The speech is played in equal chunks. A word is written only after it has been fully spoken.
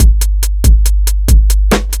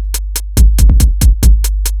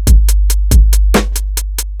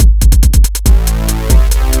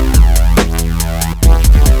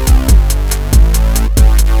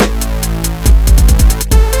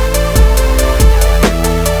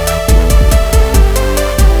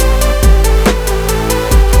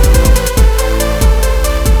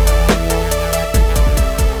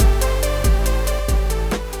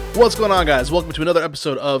What's going on, guys? Welcome to another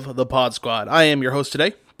episode of the Pod Squad. I am your host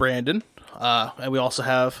today, Brandon, and we also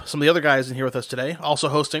have some of the other guys in here with us today. Also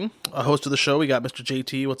hosting, a host of the show, we got Mr.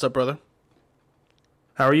 JT. What's up, brother?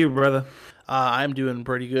 How are you, brother? I'm doing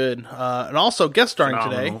pretty good. And also guest starring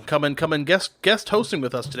today, coming guest hosting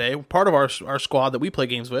with us today, part of our squad that we play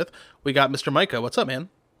games with. We got Mr. Micah. What's up, man?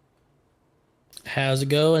 How's it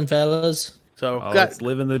going, fellas? So, it's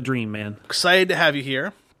living the dream, man. Excited to have you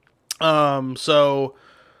here. So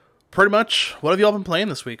pretty much, what have you all been playing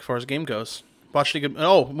this week as far as game goes? Watched any good?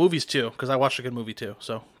 Oh, movies too, because I watched a good movie too.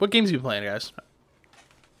 So, what games have you been playing, guys?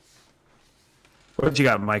 What you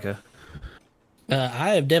got, Micah?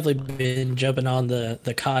 I have definitely been jumping on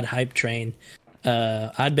the COD hype train.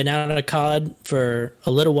 I'd been out of COD for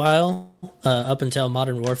a little while, up until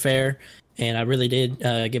Modern Warfare, and I really did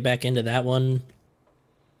get back into that one.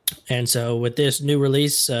 And so with this new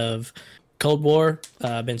release of Cold War,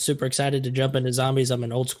 I've been super excited to jump into zombies. I'm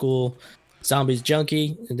an old school zombies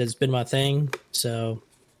junkie, and that's been my thing. So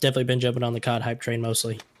definitely been jumping on the COD hype train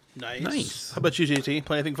mostly. Nice. How about you, JT?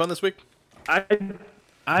 Play anything fun this week? I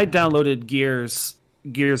downloaded Gears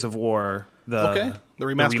of War, the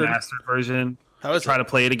remastered version. How is Try to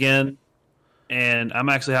play it again, and I'm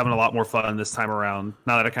actually having a lot more fun this time around.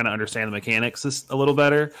 Now that I kind of understand the mechanics a little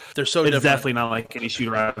better, they're so it's different. definitely not like any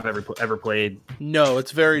shooter I've ever played. No,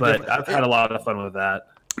 it's very different. I've had a lot of fun with that.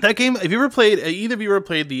 That game. Have you ever played? Either of you ever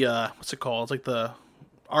played the what's it called? It's like the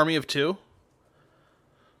Army of Two.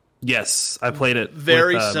 Yes, I played it.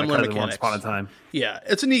 Very with, similar my cousin mechanics. Once upon a time. Yeah,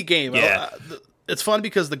 it's a neat game. Yeah. It's fun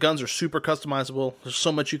because the guns are super customizable. There's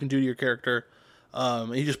so much you can do to your character.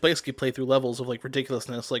 And you just basically play through levels of like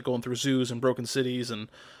ridiculousness, like going through zoos and broken cities, and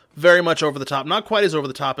very much over the top. Not quite as over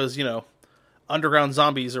the top as, underground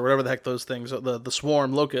zombies or whatever the heck those things, the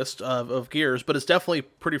swarm locust of Gears, but it's definitely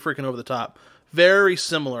pretty freaking over the top. Very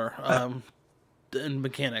similar in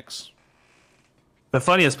mechanics. The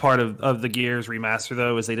funniest part of the Gears remaster,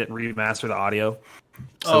 though, is they didn't remaster the audio.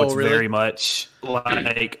 So it's really? very much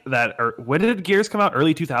like that. Or when did Gears come out?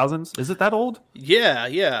 Early 2000s? Is it that old? Yeah.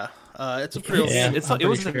 It's a pretty. Yeah. It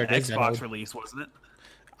was an sure it is that Xbox old. release, wasn't it?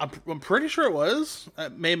 I'm pretty sure it was.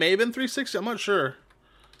 May have been 360. I'm not sure.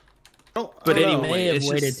 But I don't know. anyway, May have it's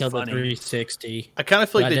waited just till the funny. 360. I kind of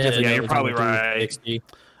feel like I they definitely did. Yeah, you're waited probably till the right. 360.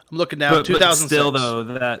 I'm looking now. But 2006. still, though,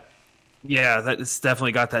 that it's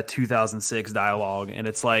definitely got that 2006 dialogue, and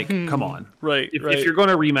it's like, come on, Right. If you're going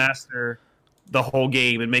to remaster the whole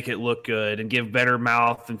game and make it look good and give better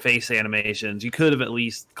mouth and face animations, you could have at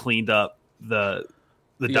least cleaned up the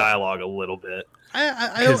dialogue a little bit.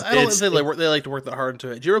 I don't think they like to work that hard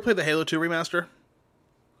into it. Did you ever play the Halo 2 remaster?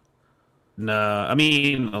 No, I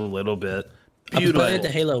mean a little bit. I Beautiful. played the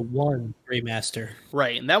Halo 1 remaster.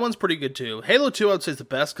 Right, and that one's pretty good too. Halo 2, I would say, is the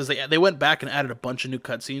best because they went back and added a bunch of new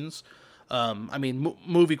cutscenes.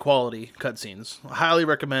 Movie quality cutscenes. I highly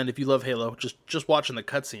recommend if you love Halo, just watching the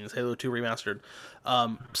cutscenes. Halo 2 remastered.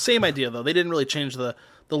 Same idea though. They didn't really change the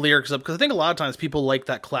lyrics up because I think a lot of times people like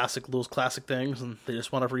those classic things, and they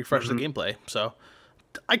just want to refresh the gameplay. So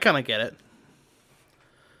I kind of get it.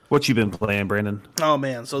 What you been playing, Brandon? Oh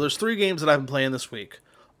man, so there's 3 games that I've been playing this week.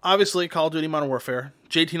 Obviously, Call of Duty Modern Warfare.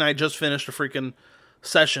 JT and I just finished a freaking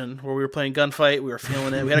session where we were playing Gunfight. We were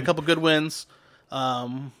feeling it. We had a couple good wins. We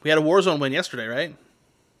had a Warzone win yesterday, right?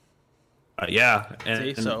 Yeah,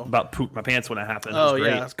 and so about pooped my pants when it happened. Oh, it was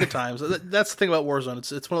great. yeah, it's good times. That's the thing about Warzone.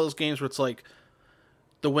 It's one of those games where it's like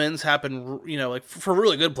the wins happen, like for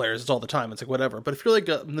really good players, it's all the time. It's like whatever. But if you're like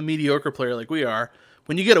the mediocre player like we are,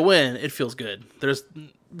 when you get a win, it feels good. There's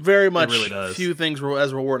very much few things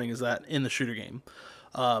as rewarding as that in the shooter game.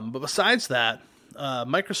 But besides that,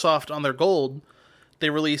 Microsoft on their Gold, they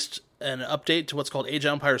released an update to what's called Age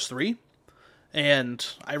of Empires 3. And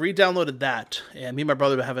I re-downloaded that, and me and my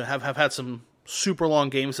brother have had some super long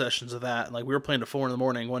game sessions of that. Like we were playing to 4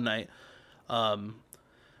 a.m. one night.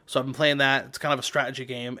 So I've been playing that. It's kind of a strategy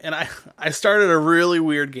game, and I started a really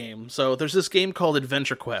weird game. So there's this game called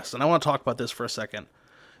Adventure Quest, and I want to talk about this for a second.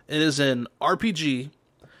 It is an RPG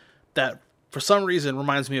that, for some reason,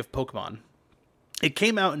 reminds me of Pokemon. It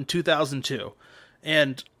came out in 2002,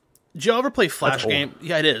 and did you ever play Flash game?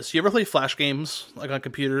 Yeah, it is. You ever play Flash games, like on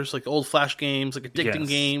computers, like old Flash games, like addicting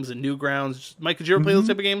games and Newgrounds? Mike, did you ever play those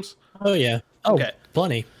type of games? Oh, yeah. Oh, okay.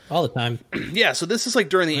 Plenty. All the time. Yeah, so this is like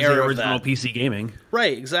during the era of that. Original PC gaming.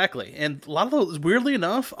 Right, exactly. And a lot of those, weirdly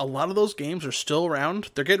enough, a lot of those games are still around.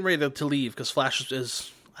 They're getting ready to leave because Flash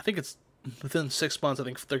is, I think it's within 6 months, I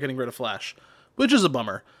think they're getting rid of Flash, which is a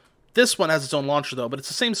bummer. This one has its own launcher, though, but it's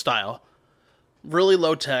the same style. Really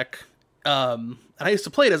low tech. And I used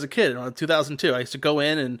to play it as a kid in 2002. I used to go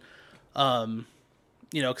in and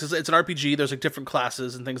you know, because it's an RPG. There's like different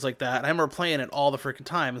classes and things like that. And I remember playing it all the freaking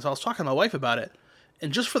time. And so I was talking to my wife about it,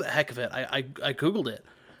 and just for the heck of it, I Googled it.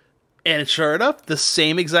 And sure enough, the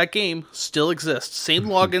same exact game still exists. Same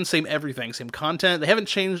login, same everything, same content. They haven't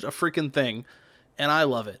changed a freaking thing. And I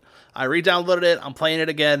love it. I re-downloaded it. I'm playing it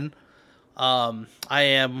again. I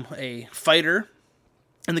am a fighter.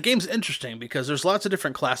 And the game's interesting because there's lots of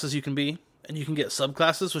different classes you can be. And you can get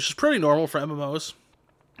subclasses, which is pretty normal for MMOs.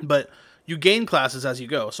 But you gain classes as you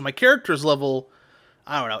go. So my character's level,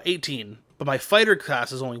 I don't know, 18. But my fighter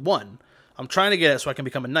class is only 1. I'm trying to get it so I can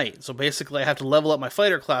become a knight. So basically I have to level up my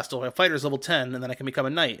fighter class till my fighter's level 10, and then I can become a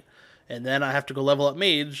knight. And then I have to go level up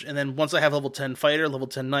mage, and then once I have level 10 fighter, level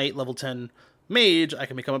 10 knight, level 10 mage, I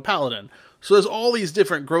can become a paladin. So there's all these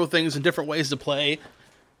different growth things and different ways to play.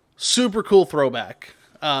 Super cool throwback.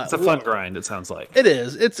 It's a fun grind, it sounds like. It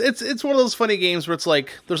is. It's one of those funny games where it's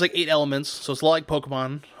like, there's like 8 elements, so it's a lot like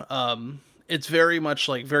Pokemon. It's very much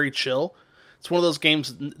like very chill. It's one of those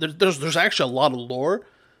games, there's actually a lot of lore,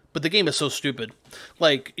 but the game is so stupid.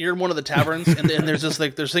 Like, you're in one of the taverns, and there's this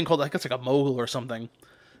like, there's a thing called, I think it's like a mogul or something,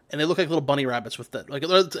 and they look like little bunny rabbits with that. Like,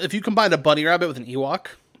 if you combine a bunny rabbit with an Ewok,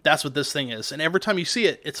 that's what this thing is. And every time you see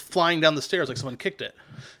it, it's flying down the stairs like someone kicked it,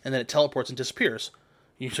 and then it teleports and disappears.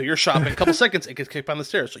 So you're shopping, a couple seconds, it gets kicked down the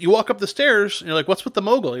stairs. So you walk up the stairs, and you're like, what's with the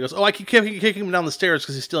mogul? He goes, oh, I keep kicking him down the stairs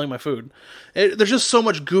because he's stealing my food. There's just so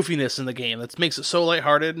much goofiness in the game that makes it so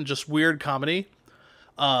lighthearted and just weird comedy.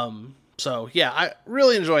 So yeah, I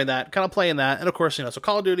really enjoy that, kind of playing that. And of course, you know, so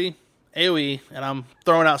Call of Duty, AoE, and I'm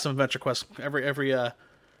throwing out some Adventure Quest every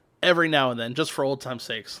now and then, just for old time's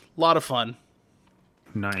sakes. A lot of fun.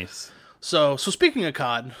 Nice. So speaking of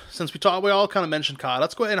COD, since we all kind of mentioned COD,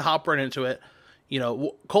 let's go ahead and hop right into it. You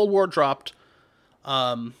know, Cold War dropped.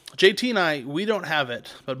 JT and I, we don't have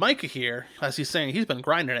it, but Micah here, as he's saying, he's been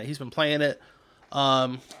grinding it. He's been playing it.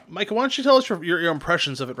 Micah, why don't you tell us your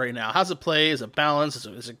impressions of it right now? How's it play? Is it balanced?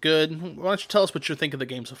 Is it good? Why don't you tell us what you think of the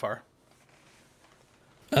game so far?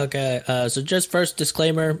 Okay, so just first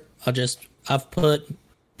disclaimer, I've put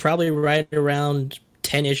probably right around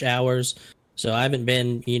 10-ish hours, so I haven't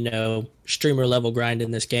been, you know, streamer level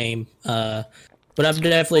grinding this game, but I've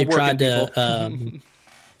definitely tried to,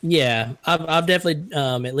 yeah, I've definitely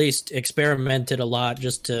at least experimented a lot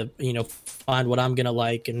just to, you know, find what I'm gonna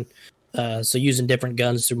like, and so using different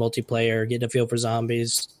guns through multiplayer, getting a feel for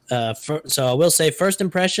zombies. So I will say, first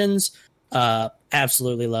impressions,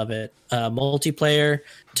 absolutely love it. Multiplayer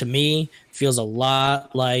to me feels a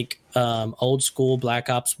lot like old school Black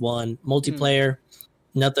Ops 1 multiplayer.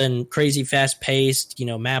 Nothing crazy fast paced. You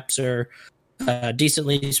know, maps are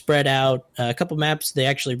decently spread out. A couple maps they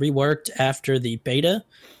actually reworked after the beta.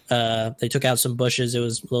 They took out some bushes. It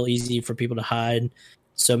was a little easy for people to hide.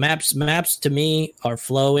 So maps to me are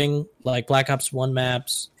flowing like Black Ops 1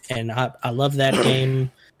 maps, and I love that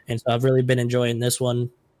game, and so I've really been enjoying this one.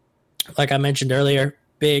 Like I mentioned earlier,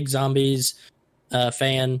 big zombies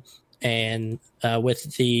fan, and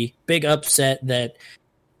with the big upset that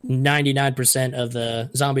 99% of the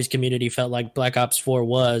zombies community felt like Black Ops 4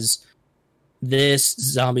 was, this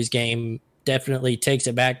zombies game definitely takes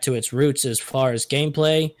it back to its roots as far as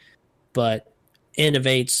gameplay, but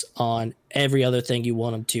innovates on every other thing you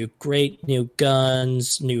want them to. Great new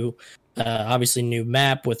guns, obviously new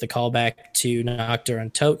map with the callback to Nocturne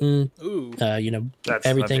and Toten. Ooh. You know,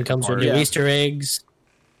 everything comes with new Easter eggs.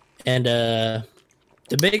 And the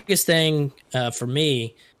biggest thing for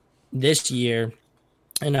me this year,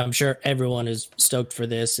 and I'm sure everyone is stoked for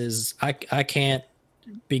this, is I can't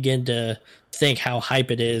begin to think how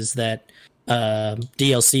hype it is that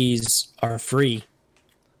DLCs are free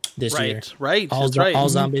this year. Right. All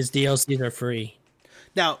zombies DLCs are free.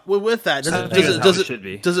 Now, with that,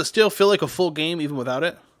 does it still feel like a full game even without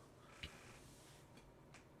it?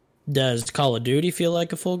 Does Call of Duty feel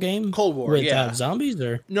like a full game? Cold War, without zombies,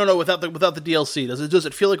 or no, without the DLC. Does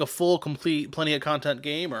it feel like a full, complete, plenty of content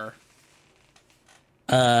game, or?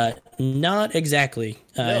 Not exactly.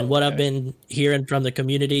 And what I've been hearing from the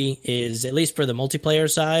community is, at least for the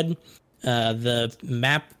multiplayer side, the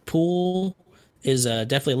map pool is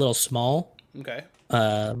definitely a little small. Okay.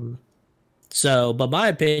 So, but my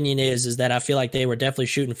opinion is that I feel like they were definitely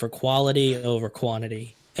shooting for quality over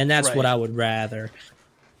quantity, and that's what I would rather.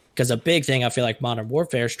 Because a big thing I feel like Modern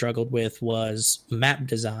Warfare struggled with was map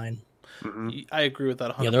design. Mm-hmm. I agree with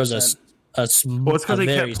that 100%. You know, there was a well, it's because they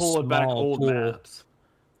kept pulling back old maps.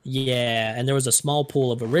 Yeah, and there was a small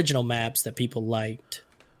pool of original maps that people liked.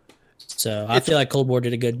 So I feel like Cold War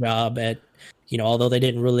did a good job at, you know, although they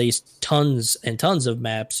didn't release tons and tons of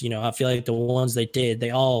maps, you know, I feel like the ones they did,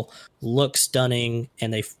 they all look stunning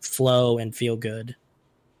and they flow and feel good.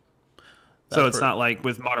 So it's not like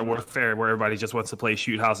with Modern Warfare where everybody just wants to play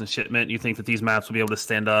Shoot House and Shipment. You think that these maps will be able to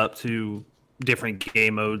stand up to different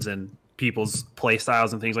game modes and people's play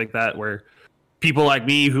styles and things like that, where people like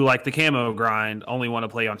me who like the camo grind only want to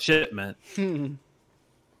play on Shipment.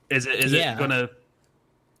 Is it gonna?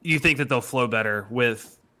 You think that they'll flow better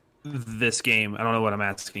with this game? I don't know what I'm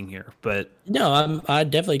asking here, but no, I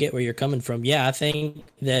definitely get where you're coming from. Yeah, I think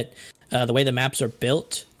that the way the maps are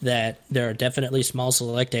built, that there are definitely small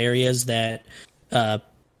select areas that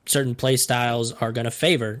certain play styles are going to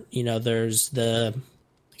favor. You know, there's I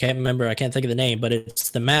can't think of the name, but it's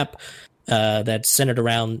the map that's centered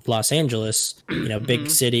around Los Angeles. You know, big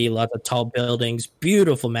city, lots of tall buildings,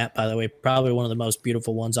 beautiful map, by the way, probably one of the most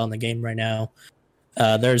beautiful ones on the game right now.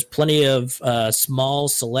 There's plenty of small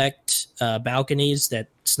select balconies that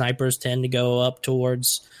snipers tend to go up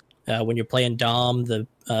towards. When you're playing Dom, the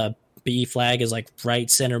B flag is like right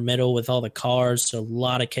center middle with all the cars, so a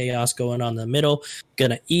lot of chaos going on in the middle.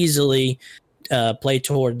 Gonna easily play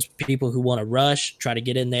towards people who want to rush, try to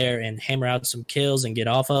get in there and hammer out some kills and get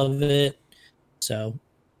off of it. So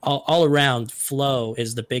all around flow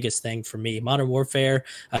is the biggest thing for me. Modern Warfare,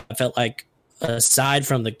 I felt like aside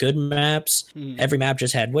from the good maps, every map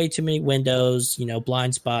just had way too many windows, you know,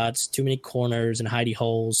 blind spots, too many corners and hidey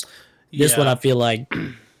holes. This one I feel like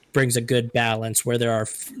brings a good balance where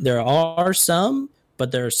there are some,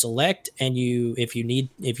 but they're select, and if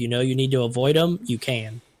you know you need to avoid them, you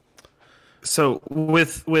can. So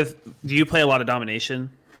with do you play a lot of domination,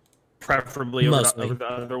 preferably over the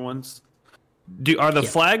other ones? Are the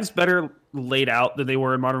flags better laid out than they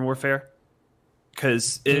were in Modern Warfare?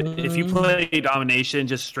 Because if you play domination,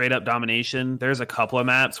 just straight up domination, there's a couple of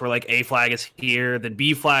maps where like A flag is here, then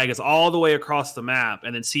B flag is all the way across the map,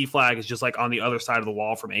 and then C flag is just like on the other side of the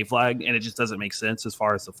wall from A flag, and it just doesn't make sense as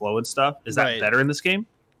far as the flow and stuff. Is that better in this game?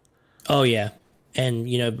 Oh yeah, and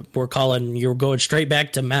you know you're going straight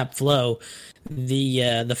back to map flow.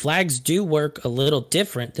 The flags do work a little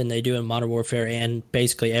different than they do in Modern Warfare and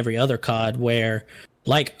basically every other COD, where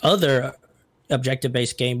like other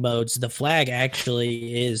objective-based game modes, the flag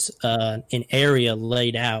actually is an area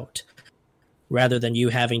laid out rather than you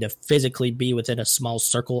having to physically be within a small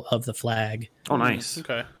circle of the flag. Oh, nice.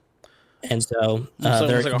 Okay. And so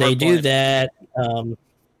they do that, and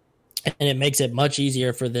it makes it much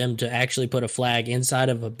easier for them to actually put a flag inside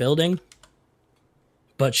of a building.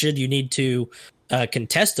 But should you need to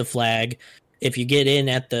contest a flag, if you get in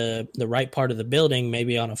at the right part of the building,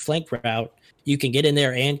 maybe on a flank route, you can get in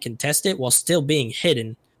there and contest it while still being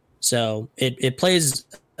hidden. So it plays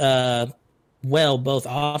well both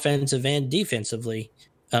offensive and defensively,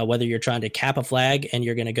 whether you're trying to cap a flag and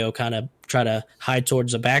you're going to go kind of try to hide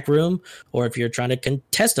towards the back room, or if you're trying to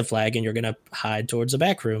contest a flag and you're going to hide towards the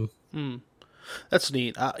back room. That's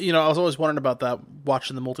neat. I was always wondering about that,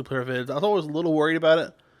 watching the multiplayer vids. I was always a little worried about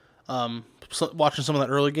it, watching some of that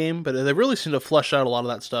early game, but they really seem to flesh out a lot of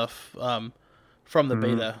that stuff from the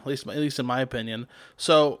beta, at least in my opinion.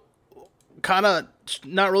 So, kind of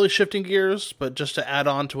not really shifting gears, but just to add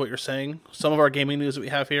on to what you're saying, some of our gaming news that we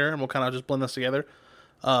have here, and we'll kind of just blend this together.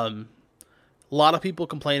 A lot of people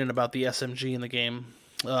complaining about the SMG in the game.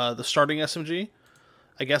 The starting SMG,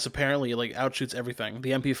 I guess apparently like outshoots everything.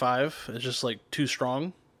 The MP5 is just like too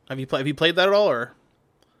strong. Have you played that at all, or?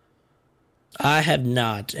 I have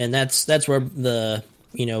not, and that's where the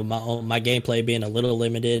my gameplay being a little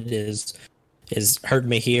limited is hurting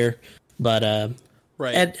me here. But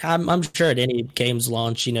right, I'm sure at any game's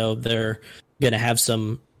launch, they're gonna have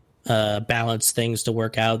some balance things to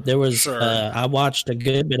work out. There was I watched a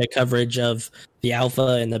good bit of coverage of the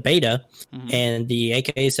alpha and the beta, and the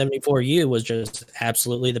AK-74U was just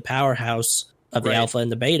absolutely the powerhouse of the alpha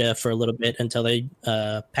and the beta for a little bit until they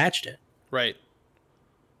patched it. Right.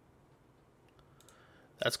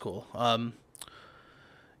 That's cool.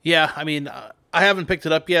 Yeah, I mean, I haven't picked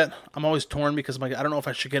it up yet. I'm always torn because I don't know if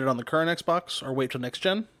I should get it on the current Xbox or wait till next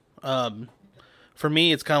gen. For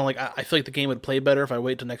me, it's kind of like I feel like the game would play better if I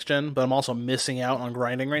wait till next gen, but I'm also missing out on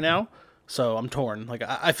grinding right now, so I'm torn. Like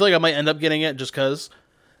I feel like I might end up getting it just because.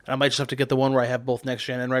 I might just have to get the one where I have both next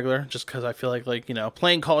gen and regular, just because I feel like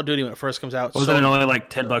playing Call of Duty when it first comes out. Wasn't it only like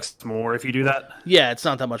 $10 more if you do that? Yeah, it's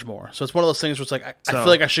not that much more. So it's one of those things where it's like I feel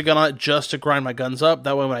like I should get on it just to grind my guns up.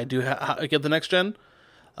 That way, when I do get the next gen,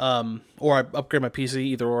 or I upgrade my PC,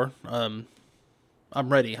 either or, I'm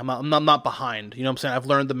ready. I'm not behind. You know what I'm saying? I've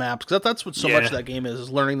learned the maps, because that's what so much of that game is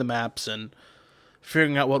learning the maps and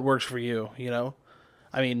figuring out what works for you.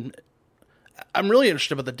 I mean, I'm really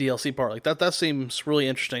interested about the DLC part. Like that seems really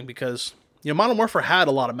interesting because Modern Warfare had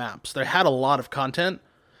a lot of maps. They had a lot of content,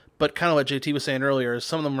 but kind of what JT was saying earlier is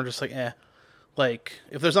some of them were just like, Like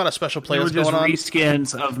if there's not a special play There were that's just going on,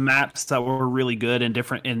 reskins of maps that were really good and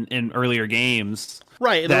different in earlier games.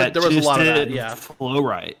 right? That There was a just lot of that. didn't Yeah, flow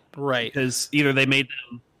right. right. Because either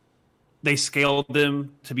they scaled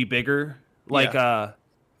them to be bigger. Like I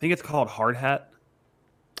think it's called Hard Hat,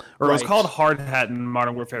 or it was Right. called Hard Hat in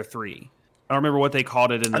Modern Warfare 3. I don't remember what they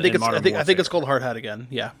called it in I think Modern Warfare. I think it's called Hard Hat again.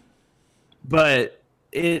 Yeah, But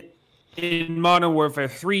in Modern Warfare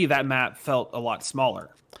 3, that map felt a lot smaller,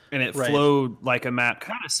 and it Right. flowed like a map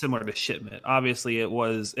kind of similar to Shipment. Obviously,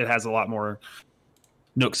 it has a lot more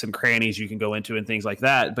nooks and crannies you can go into and things like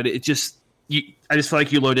that. But I just feel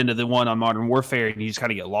like you load into the one on Modern Warfare and you just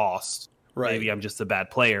kind of get lost. right. Maybe I'm just a bad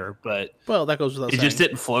player, but Well, that goes without it saying. just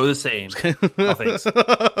didn't flow the same. Oh, thanks.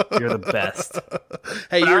 You're the best.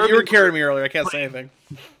 Hey, But I you were remember- carrying me earlier. I can't say anything.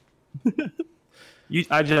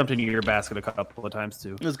 I jumped into your basket a couple of times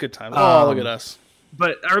too. It was a good time. Oh, look at us.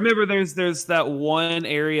 But I remember there's that one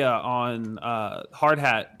area on Hard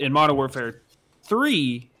Hat in Modern Warfare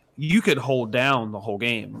 3. You could hold down the whole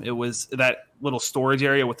game. It was that little storage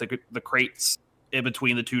area with the crates in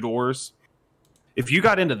between the two doors. If you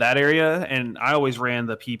got into that area, and I always ran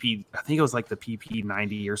the PP, I think it was like the PP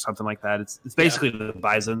 90 or something like that. It's basically the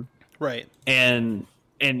Bison, Right. and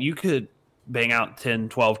you could bang out 10,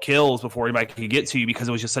 12 kills before anybody could get to you because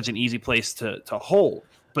it was just such an easy place to hold.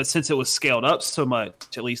 But since it was scaled up so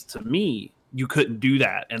much, at least to me, you couldn't do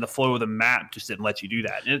that, and the flow of the map just didn't let you do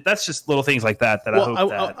that. And that's just little things like that I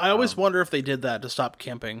hope I always wonder if they did that to stop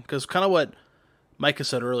camping, because kind of what Micah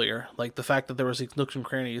said earlier, like the fact that there was these nooks and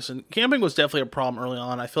crannies, and camping was definitely a problem early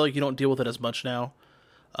on. I feel like you don't deal with it as much now,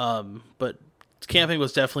 but camping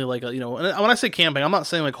was definitely like and when I say camping, I'm not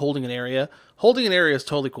saying like holding an area. Holding an area is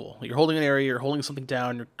totally cool. You're holding an area, you're holding something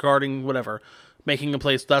down, you're guarding whatever, making a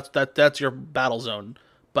place. That's your battle zone.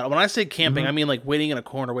 But when I say camping, I mean like waiting in a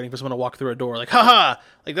corner, waiting for someone to walk through a door. Like, haha!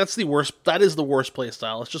 Like that's the worst. That is the worst play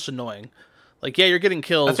style. It's just annoying. Like, yeah, you're getting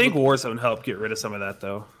kills. I think Warzone helped get rid of some of that,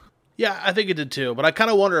 though. Yeah, I think it did too. But I kind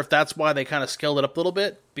of wonder if that's why they kind of scaled it up a little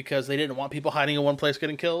bit, because they didn't want people hiding in one place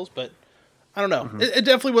getting kills. But I don't know. It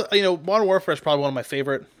definitely was. Modern Warfare is probably one of my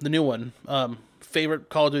favorite, the new one, favorite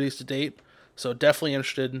Call of Duties to date. So definitely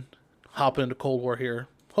interested in hopping into Cold War here,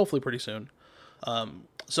 hopefully pretty soon.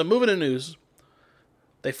 So moving to news.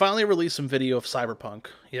 They finally released some video of Cyberpunk.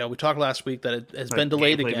 We talked last week that it has been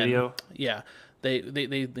delayed gameplay again. video? Yeah, they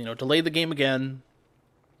delayed the game again.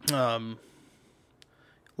 A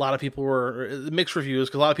lot of people were mixed reviews,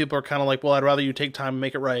 because a lot of people are kind of like, well, I'd rather you take time and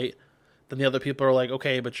make it right. Then the other people are like,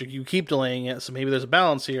 okay, but you keep delaying it, so maybe there's a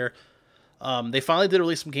balance here. They finally did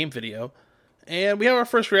release some game video, and we have our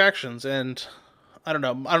first reactions. And I don't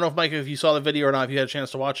know if Mike, if you saw the video or not, if you had a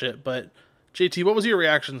chance to watch it, but JT, what was your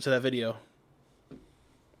reaction to that video?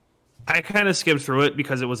 I kind of skimmed through it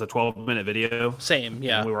because it was a 12-minute video. Same,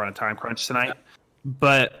 yeah. And we were on a time crunch tonight.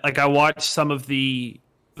 But like I watched some of the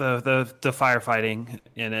firefighting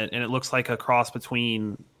in it, and it looks like a cross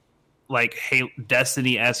between like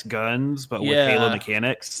Destiny-esque guns, but with Halo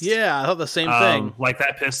mechanics. Yeah, I thought the same thing. Like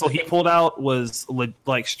that pistol he pulled out was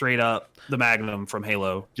like straight up the Magnum from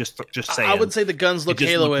Halo. Just saying. I would say the guns look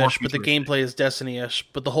just looked more Halo-ish, but the futuristic. gameplay is Destiny-ish,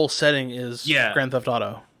 but the whole setting is Grand Theft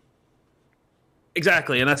Auto.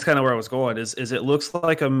 Exactly, and that's kind of where I was going. Is it looks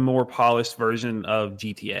like a more polished version of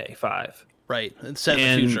GTA 5. Right, it's set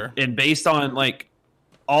in the future. And based on like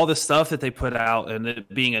all the stuff that they put out and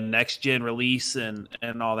it being a next gen release and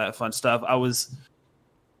all that fun stuff, I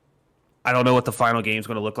don't know what the final game is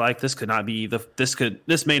going to look like. This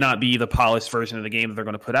may not be the polished version of the game that they're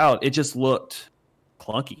going to put out. It just looked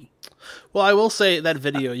clunky. Well, I will say that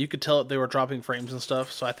video, you could tell that they were dropping frames and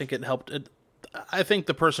stuff, so I think it helped. I think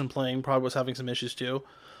the person playing probably was having some issues too.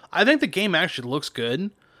 I think the game actually looks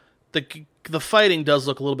good. The fighting does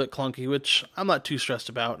look a little bit clunky, which I'm not too stressed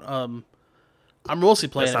about. I'm mostly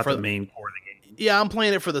playing That's it not for the main core of the game. Yeah, I'm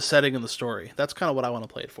playing it for the setting and the story. That's kind of what I want to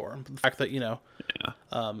play it for. The fact that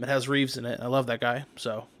it has Reeves in it. I love that guy.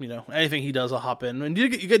 So anything he does, I'll hop in. And you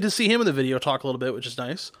get to see him in the video talk a little bit, which is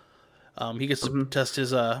nice. He gets to test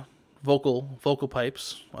his vocal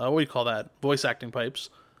pipes. What do you call that? Voice acting pipes.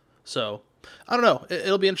 So I don't know.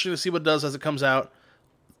 It'll be interesting to see what it does as it comes out.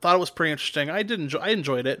 Thought it was pretty interesting. I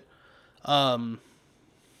enjoyed it.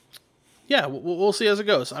 Yeah, we'll see as it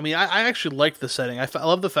goes. I mean, I actually liked the setting. I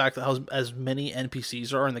love the fact that as many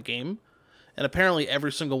NPCs are in the game, and apparently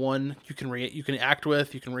every single one you can act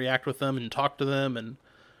with, you can react with them and talk to them, and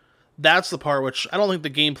that's the part which I don't think the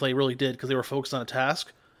gameplay really did, because they were focused on a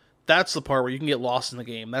task. That's the part where you can get lost in the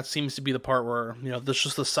game. That seems to be the part where there's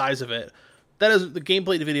just the size of it. That is, the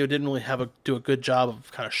gameplay video didn't really do a good job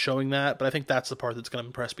of kind of showing that, but I think that's the part that's going to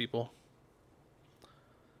impress people.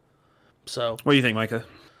 So, What do you think, Micah?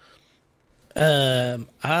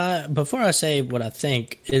 Before I say what I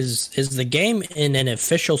think, is the game in an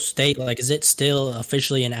official state? Like, is it still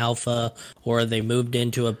officially an alpha, or they moved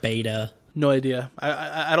into a beta? No idea.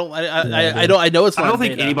 I don't. I know it's. Not I don't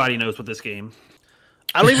think beta. anybody knows what this game.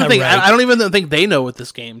 I don't even think. Right. I don't even think they know what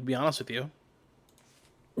this game. To be honest with you.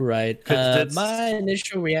 Right. My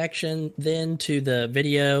initial reaction then to the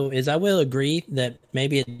video is I will agree that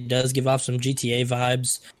maybe it does give off some GTA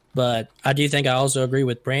vibes, but I do think I also agree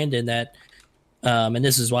with Brandon that, and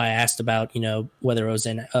this is why I asked about, whether it was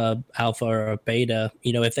in alpha or a beta.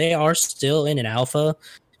 If they are still in an alpha,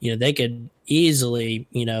 they could easily,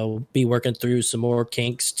 be working through some more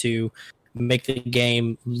kinks to make the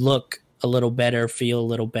game look a little better, feel a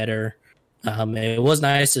little better. It was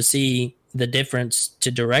nice to see the difference to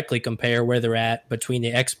directly compare where they're at between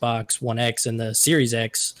the Xbox One X and the Series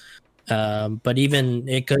X. But even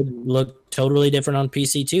it could look totally different on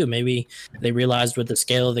PC too. Maybe they realized with the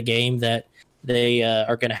scale of the game that they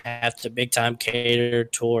are going to have to big time cater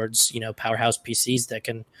towards, powerhouse PCs that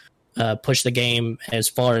can push the game as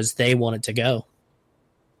far as they want it to go.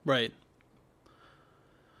 Right.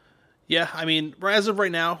 Yeah, I mean, as of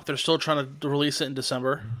right now, they're still trying to release it in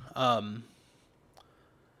December.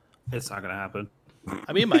 It's not going to happen.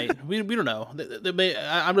 I mean, it might. We don't know. They may,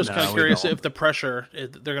 I'm just kind of curious if the pressure,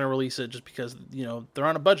 if they're going to release it just because, they're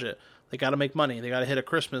on a budget. They got to make money. They got to hit a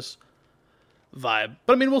Christmas vibe.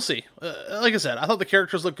 But, I mean, we'll see. Like I said, I thought the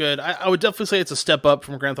characters look good. I would definitely say it's a step up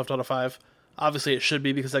from Grand Theft Auto 5. Obviously, it should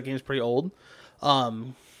be because that game's pretty old.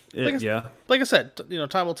 Yeah. Like I said,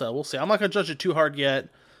 time will tell. We'll see. I'm not going to judge it too hard yet.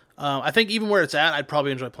 I think even where it's at, I'd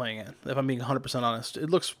probably enjoy playing it, if I'm being 100% honest.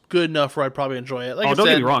 It looks good enough where I'd probably enjoy it. Don't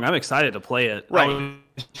get me wrong. I'm excited to play it. Right. I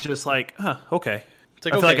was just like, okay. It's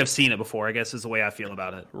like, I feel like I've seen it before, I guess is the way I feel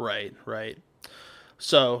about it. Right.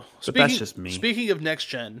 So, that's just me. Speaking of next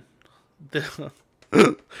gen,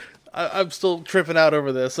 I'm still tripping out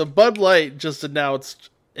over this. So Bud Light just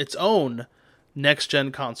announced its own next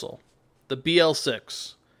gen console, the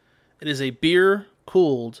BL6. It is a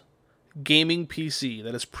beer-cooled gaming PC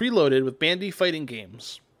that is preloaded with Bandy fighting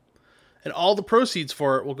games, and all the proceeds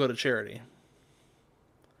for it will go to charity.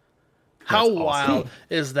 How wild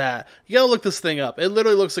is that? You gotta look this thing up. It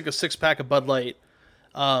literally looks like a 6-pack of Bud Light.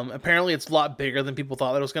 Apparently it's a lot bigger than people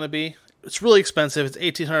thought it was going to be. It's really expensive. It's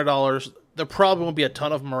 $1,800. There probably won't be a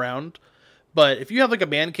ton of them around, but if you have like a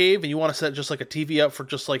man cave and you want to set just like a TV up for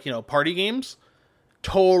just like, party games,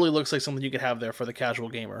 totally looks like something you could have there for the casual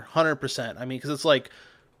gamer. 100%. I mean, because it's like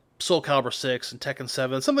Soul Calibur 6 and Tekken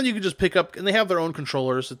 7, something you could just pick up, and they have their own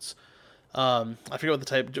controllers. It's I forget what the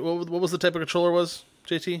type. What was the type of controller was?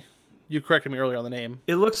 JT, you corrected me earlier on the name.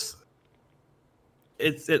 It looks.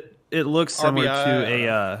 It looks similar to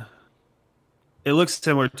a. It looks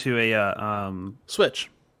similar to a Switch,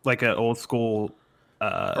 like an old school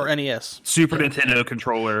or NES, Super Nintendo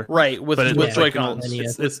controller, right? With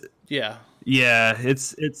Joy-Cons. Yeah,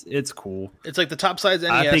 it's cool. It's like the top side's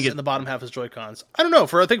NES and the bottom half is Joy-Cons. I don't know.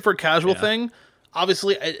 I think for a casual thing,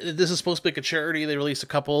 obviously this is supposed to be like a charity. They released a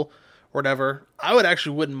couple or whatever. I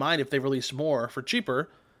wouldn't mind if they released more for cheaper.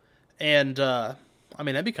 And I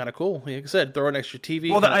mean, that'd be kind of cool. Like I said, throw an extra TV.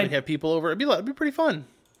 Well, have people over. It'd be pretty fun.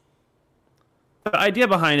 The idea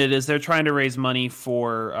behind it is they're trying to raise money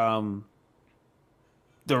for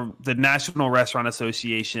the National Restaurant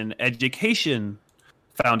Association Education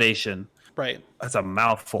Foundation. Right. That's a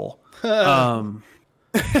mouthful. But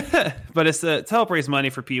it's to help raise money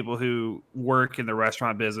for people who work in the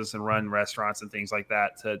restaurant business and run restaurants and things like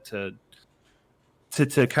that to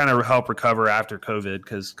kind of help recover after COVID,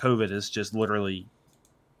 because COVID has just literally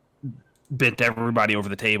bent everybody over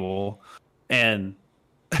the table. And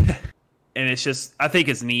it's just, I think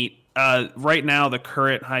it's neat. Right now, the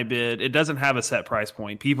current high bid, it doesn't have a set price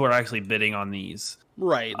point. People are actually bidding on these.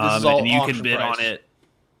 Right. This is all and you can bid price. on it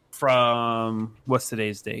from, what's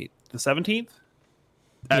today's date? The 17th?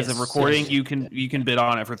 As of recording, you can bid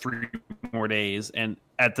on it for 3 more days. And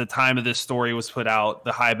at the time of this story was put out,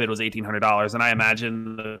 the high bid was $1,800. And I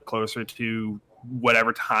imagine the closer to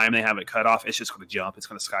whatever time they have it cut off, it's just going to jump. It's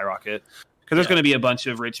going to skyrocket. Because there's going to be a bunch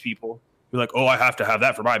of rich people who are like, oh, I have to have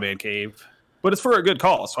that for my man cave. But it's for a good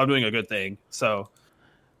cause, so I'm doing a good thing. So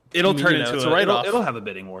it'll turn into a write-off. It'll have a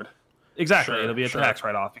bidding award. Exactly. Sure, it'll be a tax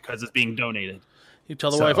write-off because it's being donated. You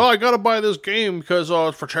tell the wife, I got to buy this game because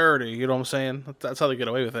it's for charity. You know what I'm saying? That's how they get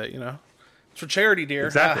away with it, It's for charity, dear.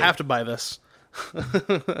 Exactly. I have to buy this.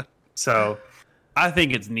 So I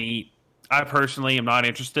think it's neat. I personally am not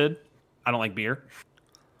interested. I don't like beer.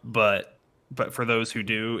 But for those who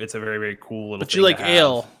do, it's a very, very cool little thing. But you like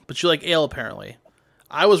ale. But you like ale, apparently.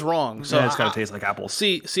 I was wrong. So it's got to taste like apples.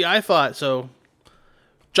 See, I thought, so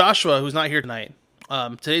Joshua, who's not here tonight,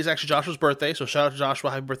 Today's actually Joshua's birthday, so shout out to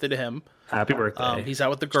Joshua. Happy birthday to him. Happy birthday. He's out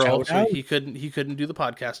with the girl, so he couldn't do the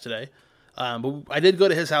podcast today. But I did go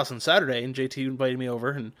to his house on Saturday, and JT invited me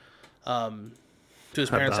over and to his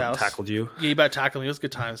parents' house. Tackled you. Yeah, he about tackled me. It was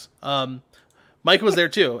good times. Mike was there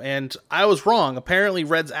too, and I was wrong. Apparently,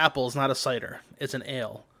 Red's Apple is not a cider; it's an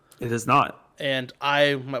ale. It is not. And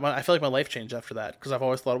I feel like my life changed after that because I've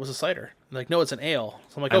always thought it was a cider. And like, no, it's an ale.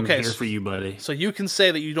 So I'm like, I'm okay, here for you, buddy. So you can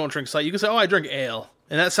say that you don't drink cider. You can say, oh, I drink ale.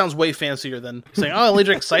 And that sounds way fancier than saying, oh, I only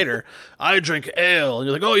drink cider. I drink ale. And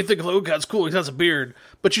you're like, oh, you think, oh, that's cool. He has a beard.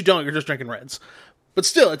 But you don't. You're just drinking Reds. But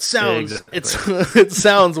still, it sounds it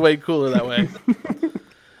sounds way cooler that way.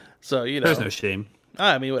 So, you know. There's no shame.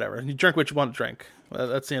 I mean, whatever. You drink what you want to drink.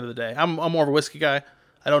 That's the end of the day. I'm more of a whiskey guy.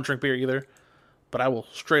 I don't drink beer either. But I will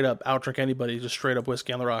straight up out-drink anybody, just straight up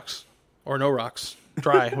whiskey on the rocks. Or no rocks.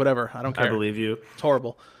 Dry, whatever. I don't care. I believe you. It's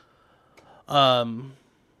horrible.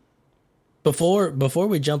 Before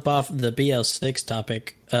we jump off the BL6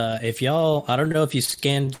 topic, if y'all, I don't know if you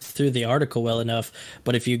scanned through the article well enough,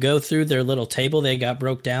 but if you go through their little table they got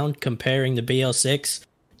broke down comparing the BL6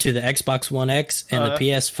 to the Xbox One X and the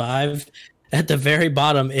PS5, at the very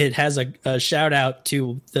bottom it has a shout out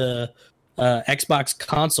to the Xbox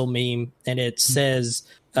console meme, and it says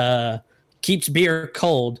keeps beer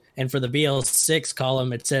cold, and for the BL6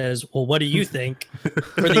 column it says, well, what do you think?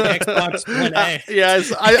 For the Xbox One X,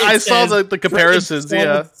 yes, I saw the comparisons.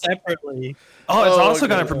 Yeah, separately. It's also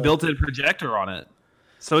got a built-in projector on it,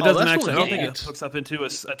 so it doesn't actually. I don't think it hooks up into a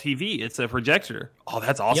TV. It's a projector. Oh,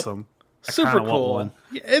 that's awesome! Yep. Super cool.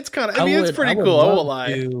 Yeah, it's kind of. I mean, it's pretty cool. I won't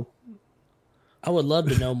lie. I would love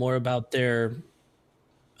to know more about their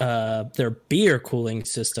beer cooling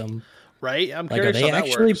system. Right? I'm like, curious are they how that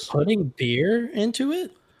actually works. putting beer into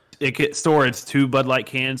it? It gets stored 2 Bud Light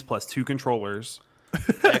cans plus 2 controllers.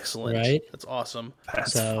 Excellent. Right? That's awesome.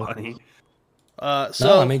 That's funny.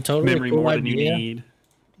 So I mean, totally memory cool more than you idea. need.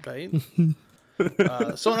 Right?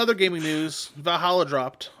 So in other gaming news, Valhalla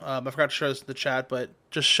dropped. I forgot to share this in the chat, but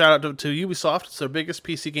just shout out to Ubisoft. It's their biggest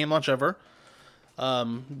PC game launch ever. A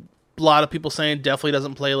lot of people saying definitely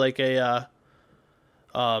doesn't play like a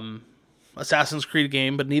Assassin's Creed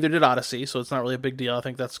game, but neither did Odyssey, so it's not really a big deal. I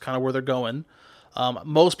think that's kind of where they're going.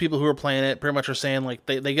 Most people who are playing it pretty much are saying like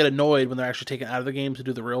they get annoyed when they're actually taken out of the game to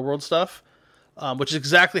do the real world stuff, which is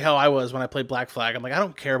exactly how I was when I played Black Flag. I'm like, I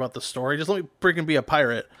don't care about the story, just let me freaking be a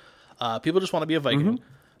pirate. People just want to be a Viking. Mm-hmm.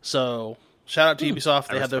 So shout out to Ubisoft.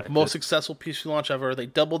 They had the most successful PC launch ever. They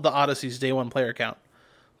doubled the Odyssey's day one player count.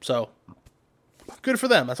 So good for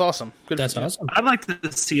them. That's awesome. That's awesome. I'd like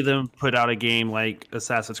to see them put out a game like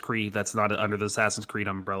Assassin's Creed that's not under the Assassin's Creed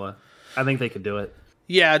umbrella. I think they could do it.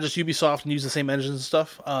 Yeah, just Ubisoft and use the same engines and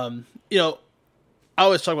stuff. You know, I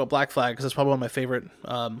always talk about Black Flag because it's probably one of my favorite.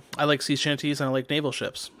 I like sea shanties and I like naval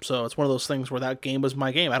ships. So it's one of those things where that game was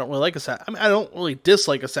my game. I don't really like I don't really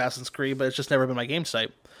dislike Assassin's Creed, but it's just never been my game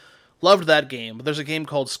type. Loved that game. But there's a game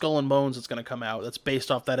called Skull and Bones that's going to come out that's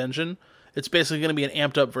based off that engine. It's basically going to be an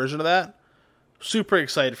amped up version of that. Super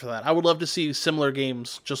excited for that. I would love to see similar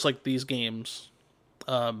games just like these games,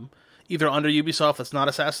 either under Ubisoft that's not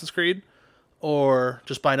Assassin's Creed, or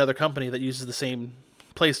just by another company that uses the same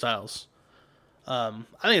play styles. I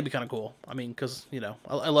think it'd be kind of cool. I mean, because, you know,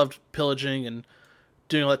 I loved pillaging and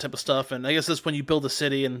doing all that type of stuff, and I guess that's when you build a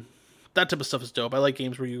city, and that type of stuff is dope. I like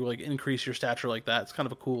games where you like increase your stature like that. It's kind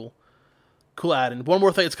of a cool add. And one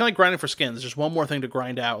more thing, it's kind of like grinding for skins. There's just one more thing to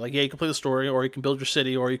grind out. Like, yeah, you can play the story, or you can build your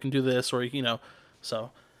city, or you can do this, or you know,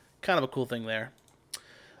 so kind of a cool thing there.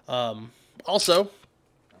 Also,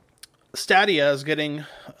 Stadia is getting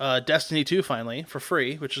Destiny 2 finally for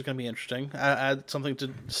free, which is going to be interesting. Add something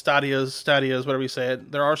to Stadia's, whatever you say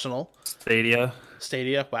it, their arsenal. Stadia.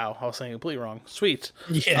 Wow, I was saying it completely wrong. Sweet.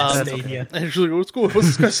 Yeah, Stadia. Actually, what's cool? What's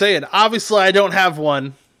this guy saying? Obviously, I don't have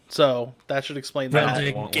one, so that should explain that.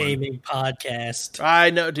 A gaming podcast.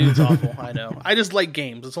 I know, dude, it's awful. I know. I just like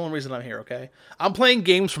games. That's the only reason I'm here. Okay, I'm playing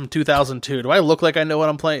games from 2002. Do I look like I know what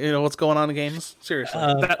I'm playing? You know what's going on in games? Seriously,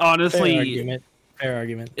 that honestly. Fair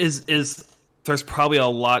argument. Is there's probably a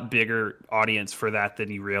lot bigger audience for that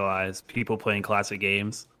than you realize. People playing classic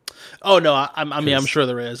games. Oh no, I'm sure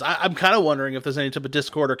there is. I'm kind of wondering if there's any type of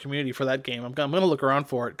Discord or community for that game. I'm going to look around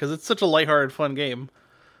for it because it's such a lighthearted, fun game.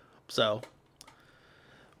 So,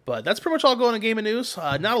 but that's pretty much all going in gaming news.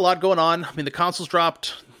 Not a lot going on. I mean, the consoles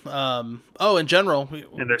dropped. In general,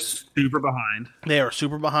 and they're super behind. They are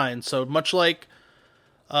super behind. So much like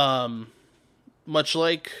the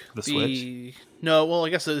Switch. No, well, I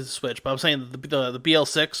guess it is a Switch, but I'm saying the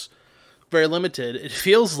BL6 very limited. It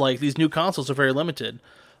feels like these new consoles are very limited.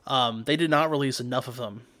 They did not release enough of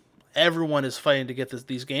them. Everyone is fighting to get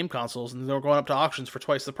these game consoles, and they're going up to auctions for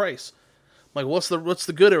twice the price. Like, what's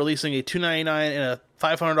the good at releasing a $299 and a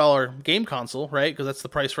 $500 game console, right? Because that's the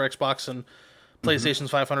price for Xbox and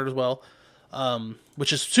PlayStation's $500 as well,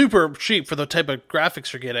 which is super cheap for the type of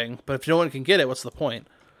graphics you're getting. But if no one can get it, what's the point?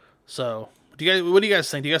 So, what do you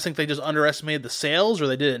guys think? Do you guys think they just underestimated the sales, or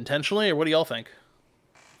they did it intentionally, or what do y'all think?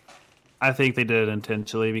 I think they did it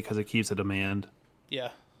intentionally because it keeps a demand. Yeah.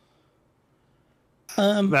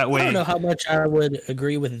 That way, I don't know how much I would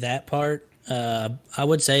agree with that part. I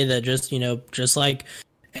would say that just like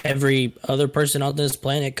every other person on this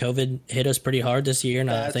planet, COVID hit us pretty hard this year, and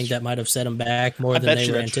I think that might have set them back more than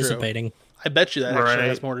they were anticipating. True. I bet you that actually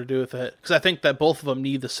has more to do with it, because I think that both of them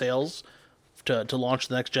need the sales to launch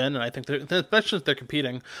the next gen, and I think especially if they're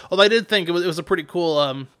competing. Although I did think it was a pretty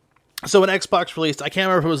cool. So when Xbox released, I can't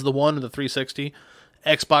remember if it was the One or the 360.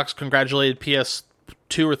 Xbox congratulated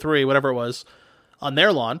PS2 or 3, whatever it was, on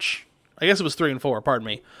their launch. I guess it was 3 and 4. Pardon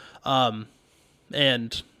me.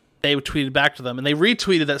 And they tweeted back to them, and they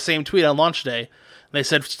retweeted that same tweet on launch day. And they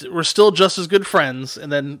said, "We're still just as good friends."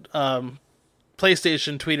 And then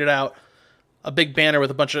PlayStation tweeted out a big banner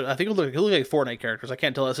with a bunch of, I think it looked like Fortnite characters. I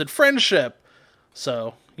can't tell. It said "friendship."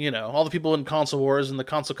 So, all the people in console wars and the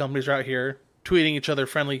console companies are out here tweeting each other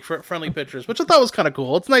friendly pictures, which I thought was kind of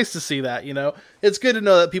cool. It's nice to see that, It's good to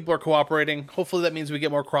know that people are cooperating. Hopefully that means we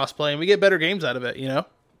get more crossplay and we get better games out of it,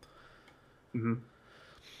 Mm-hmm.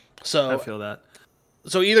 So I feel that.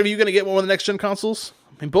 So either of you going to get one of the next gen consoles?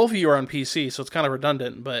 I mean, both of you are on PC, so it's kind of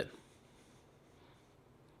redundant, but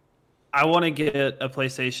I want to get a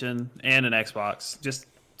PlayStation and an Xbox just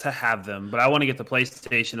to have them, but I want to get the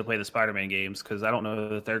PlayStation to play the Spider-Man games because I don't know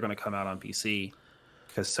that they're going to come out on PC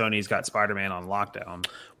because Sony's got Spider-Man on lockdown.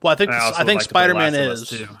 Well, I think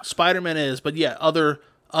Spider-Man is, but yeah,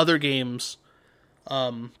 other games.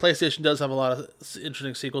 PlayStation does have a lot of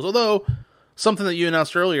interesting sequels, although something that you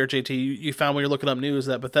announced earlier, JT, you found when you're looking up news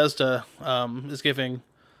that Bethesda is giving,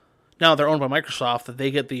 now they're owned by Microsoft, that they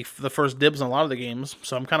get the first dibs on a lot of the games.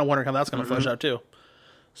 So I'm kind of wondering how that's going to flesh out too.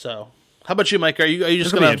 So, how about you, Mike? Are you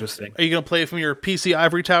just going to play from your PC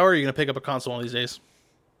ivory tower, or are you going to pick up a console one of these days?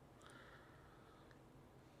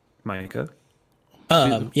 Micah?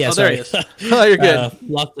 Yeah, there he is. Oh, you're good.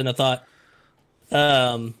 Locked in a thought.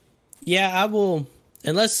 Yeah, I will.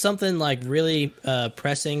 Unless something like really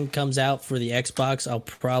pressing comes out for the Xbox, I'll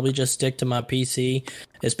probably just stick to my PC,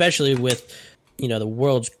 especially with the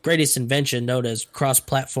world's greatest invention known as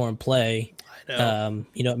cross-platform play. I know.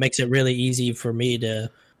 It makes it really easy for me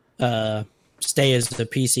to stay as a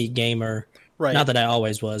PC gamer. Right. Not that I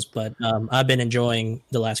always was, but I've been enjoying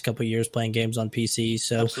the last couple of years playing games on PC.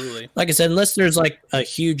 So, absolutely. Like I said, unless there's like a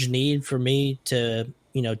huge need for me to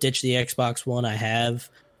ditch the Xbox One I have.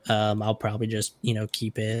 I'll probably just,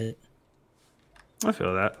 keep it. I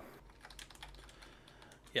feel that.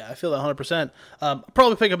 Yeah, I feel that 100%. I'll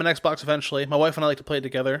probably pick up an Xbox eventually. My wife and I like to play it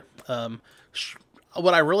together.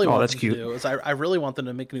 What I really want them to do is I really want them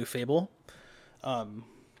to make a new Fable,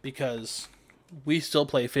 because we still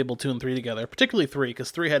play Fable 2 and 3 together, particularly 3, because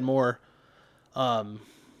 3 had more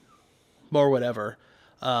whatever.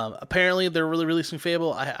 Apparently they're really releasing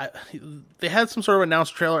Fable. They had some sort of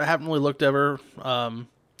announced trailer. I haven't really looked ever.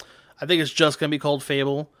 I think it's just going to be called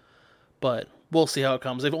Fable, but we'll see how it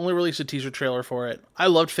comes. They've only released a teaser trailer for it. I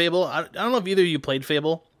loved Fable. I don't know if either of you played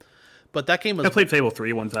Fable, but that game was... I played Fable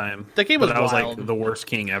 3 one time. That game was wild. I was like the worst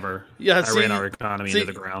king ever. Yeah, I ran our economy into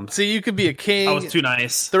the ground. See, you could be a king. I was too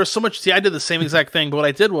nice. There was so much... See, I did the same exact thing, but what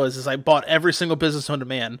I did was I bought every single business known to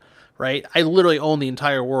man, right? I literally owned the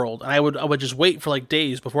entire world, and I would just wait for like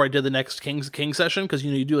days before I did the next king session, because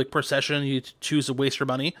you do like per session, you choose to waste your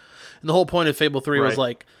money, and the whole point of Fable 3 was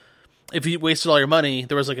like, if you wasted all your money,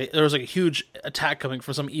 there was like a huge attack coming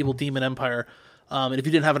from some evil demon empire, and if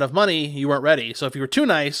you didn't have enough money, you weren't ready. So if you were too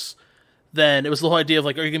nice, then it was the whole idea of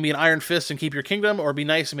like, are you gonna be an iron fist and keep your kingdom, or be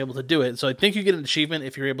nice and be able to do it? So I think you get an achievement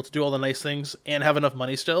if you're able to do all the nice things and have enough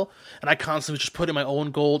money still. And I constantly just put in my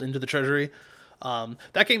own gold into the treasury.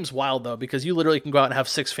 That game's wild though, because you literally can go out and have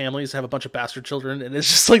 6 families, have a bunch of bastard children, and it's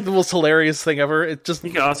just like the most hilarious thing ever. It just, you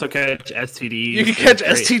can also catch STDs. You can catch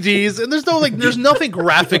STDs, and there's nothing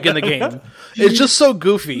graphic in the game. It's just so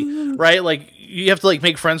goofy, right? Like, you have to like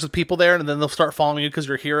make friends with people there, and then they'll start following you because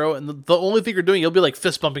you're a hero. And the only thing you're doing, you'll be like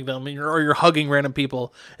fist bumping them, or you're hugging random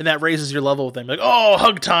people, and that raises your level with them. Like, oh,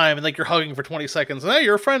 hug time, and like you're hugging for 20 seconds, and hey,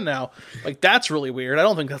 you're a friend now. Like, that's really weird. I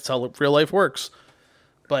don't think that's how real life works.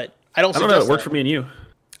 But I don't know. It worked for me and you.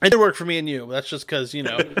 It did work for me and you. That's just because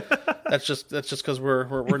that's just because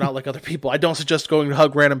we're not like other people. I don't suggest going to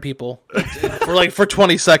hug random people for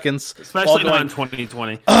 20 seconds, especially not in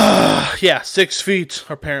 2020. Yeah, 6 feet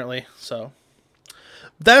apparently. So,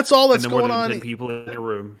 That's all that's and then going more than on. 10 people in a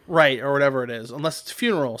room. Right, or whatever it is. Unless it's a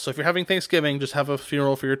funeral. So if you're having Thanksgiving, just have a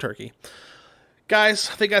funeral for your turkey. Guys,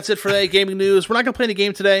 I think that's it for today. Gaming news. We're not going to play any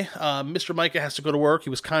game today. Mr. Micah has to go to work. He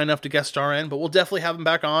was kind enough to guest star in, but we'll definitely have him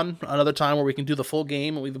back on another time where we can do the full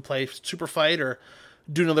game and we can play Super Fight or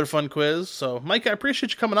do another fun quiz. So, Micah, I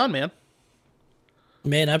appreciate you coming on, man.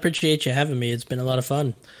 Man, I appreciate you having me. It's been a lot of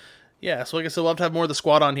fun. Yeah, so like I said, we'll have to have more of the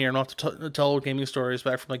squad on here and we'll have to tell old gaming stories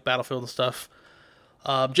back from like Battlefield and stuff.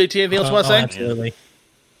 JT, anything else you want to say? Absolutely.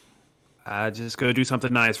 Just go do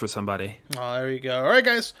something nice for somebody. Oh, there you go. All right,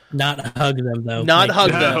 guys. Not hug them, though. Not hug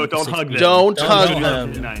them. No, don't hug them. Don't hug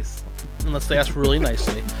hug them. Nice. Unless they ask really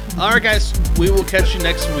nicely. All right, guys. We will catch you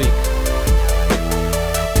next week.